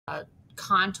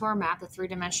contour map, the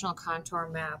three-dimensional contour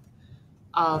map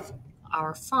of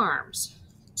our farms.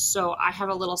 So I have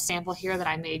a little sample here that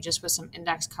I made just with some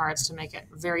index cards to make it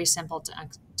very simple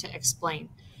to explain.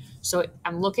 So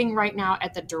I'm looking right now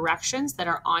at the directions that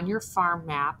are on your farm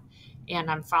map, and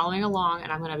I'm following along,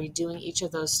 and I'm going to be doing each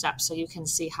of those steps so you can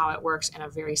see how it works in a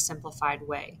very simplified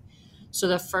way. So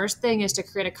the first thing is to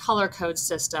create a color code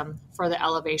system for the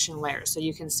elevation layers. So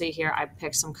you can see here I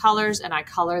picked some colors and I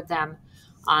colored them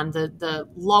on the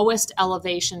lowest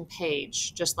elevation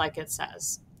page, just like it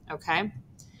says, okay?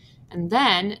 And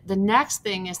then the next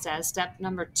thing it says, step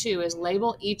number 2, is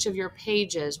label each of your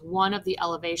pages one of the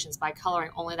elevations by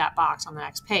coloring only that box on the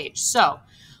next page. So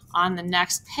on the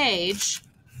next page,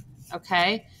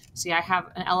 okay, see I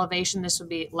have an elevation. This would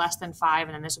be less than 5,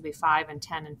 and then this would be 5 and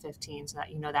 10 and 15, so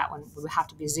that you know that one would have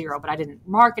to be 0, but I didn't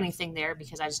mark anything there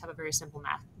because I just have a very simple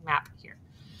map here.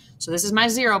 So this is my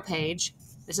 0 page.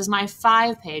 This is my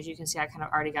 5 page. You can see I kind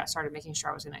of already got started making sure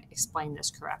I was going to explain this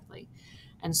correctly.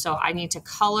 And so I need to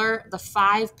color the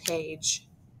 5 page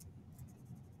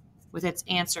with its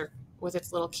answer, with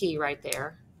its little key right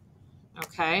there.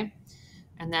 Okay.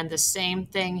 And then the same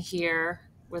thing here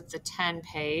with the 10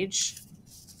 page.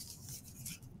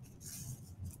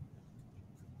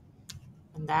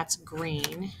 And that's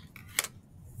green.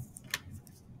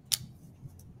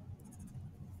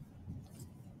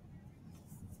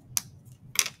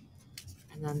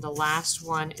 And then the last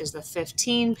one is the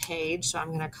 15 page, so I'm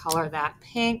going to color that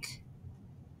pink.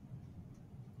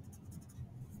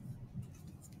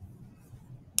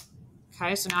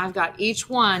 Okay, so now I've got each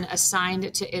one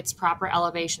assigned to its proper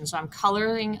elevation. So I'm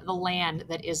coloring the land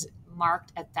that is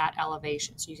marked at that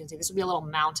elevation. So you can see this would be a little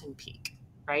mountain peak,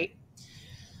 right?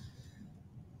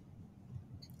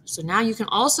 So now you can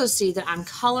also see that I'm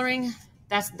coloring,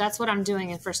 that's what I'm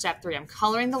doing for step 3. I'm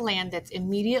coloring the land that's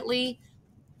immediately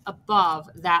above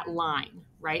that line,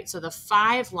 right? So the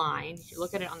 5 line, if you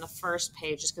look at it on the first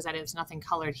page, just because there's nothing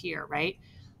colored here, right?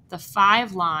 The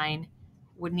 5 line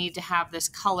would need to have this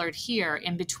colored here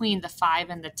in between the 5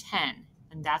 and the 10,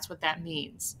 and that's what that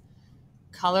means.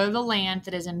 Color the land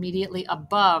that is immediately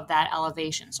above that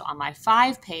elevation. So on my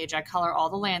 5 page, I color all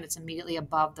the land that's immediately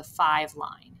above the 5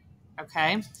 line,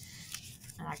 okay?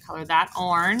 And I color that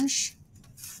orange.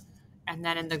 And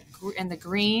then in the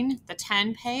green, the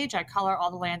 10 page, I color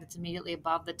all the land that's immediately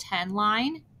above the 10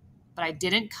 line, but I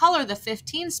didn't color the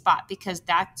 15 spot because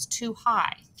that's too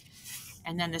high.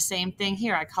 And then the same thing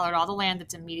here, I colored all the land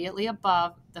that's immediately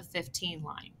above the 15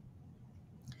 line.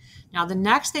 Now the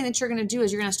next thing that you're going to do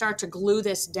is you're going to start to glue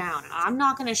this down. And I'm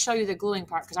not going to show you the gluing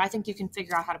part because I think you can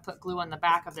figure out how to put glue on the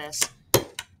back of this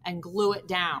and glue it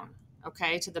down,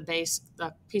 okay, to the base,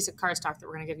 the piece of cardstock that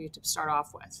we're going to give you to start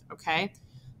off with, okay?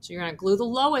 So you're going to glue the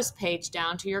lowest page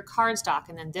down to your cardstock,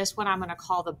 and then this one I'm going to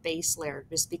call the base layer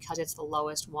just because it's the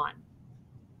lowest one.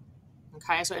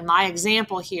 Okay, so in my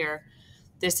example here,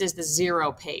 this is the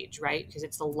 0 page, right? Because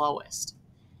it's the lowest.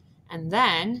 And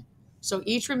then, so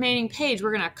each remaining page,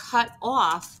 we're going to cut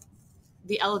off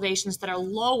the elevations that are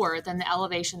lower than the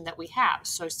elevation that we have.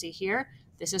 So see here,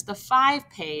 this is the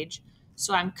 5 page,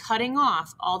 so I'm cutting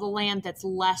off all the land that's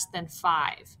less than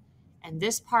 5. And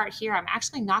this part here, I'm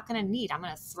actually not going to need. I'm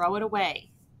going to throw it away,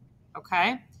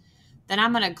 okay? Then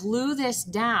I'm going to glue this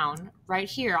down right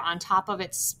here on top of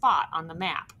its spot on the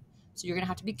map. So you're going to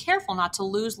have to be careful not to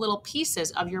lose little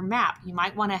pieces of your map. You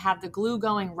might want to have the glue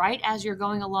going right as you're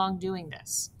going along doing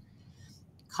this.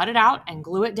 Cut it out and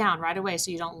glue it down right away so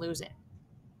you don't lose it.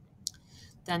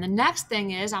 Then the next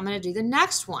thing is I'm going to do the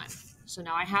next one. So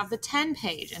now I have the 10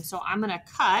 page, and so I'm going to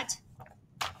cut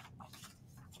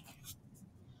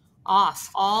off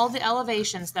all the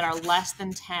elevations that are less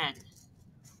than 10.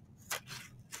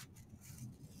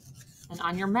 And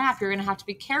on your map, you're going to have to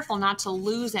be careful not to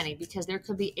lose any because there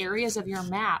could be areas of your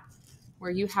map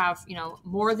where you have,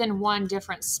 more than one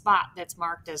different spot that's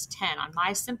marked as 10. On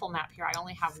my simple map here, I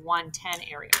only have one 10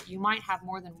 area. You might have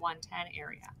more than one 10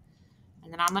 area.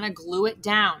 And then I'm going to glue it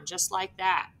down just like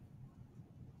that.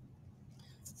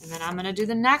 And then I'm going to do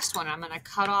the next one. I'm going to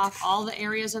cut off all the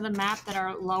areas of the map that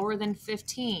are lower than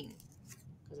 15.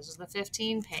 Because this is the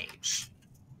 15 page.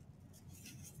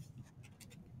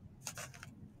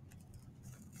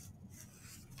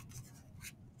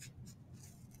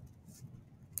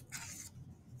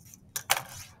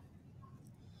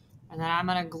 And then I'm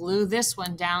going to glue this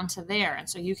one down to there. And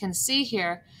so you can see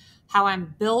here how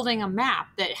I'm building a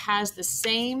map that has the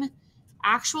same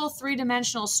actual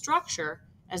three-dimensional structure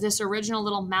as this original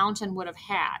little mountain would have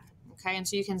had. Okay, and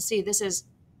so you can see this is,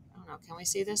 I don't know, can we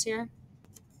see this here?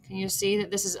 Can you see that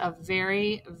this is a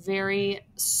very, very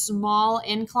small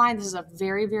incline? This is a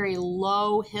very, very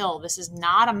low hill. This is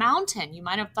not a mountain. You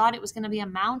might have thought it was going to be a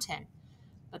mountain,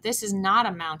 but this is not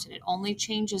a mountain. It only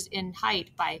changes in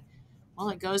height by, well,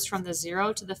 it goes from the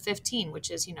 0 to the 15,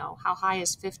 which is, how high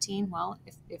is 15? Well,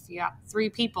 if you got 3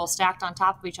 people stacked on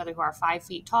top of each other who are 5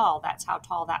 feet tall, that's how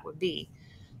tall that would be.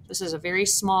 This is a very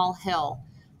small hill,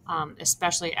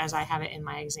 especially as I have it in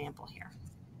my example here.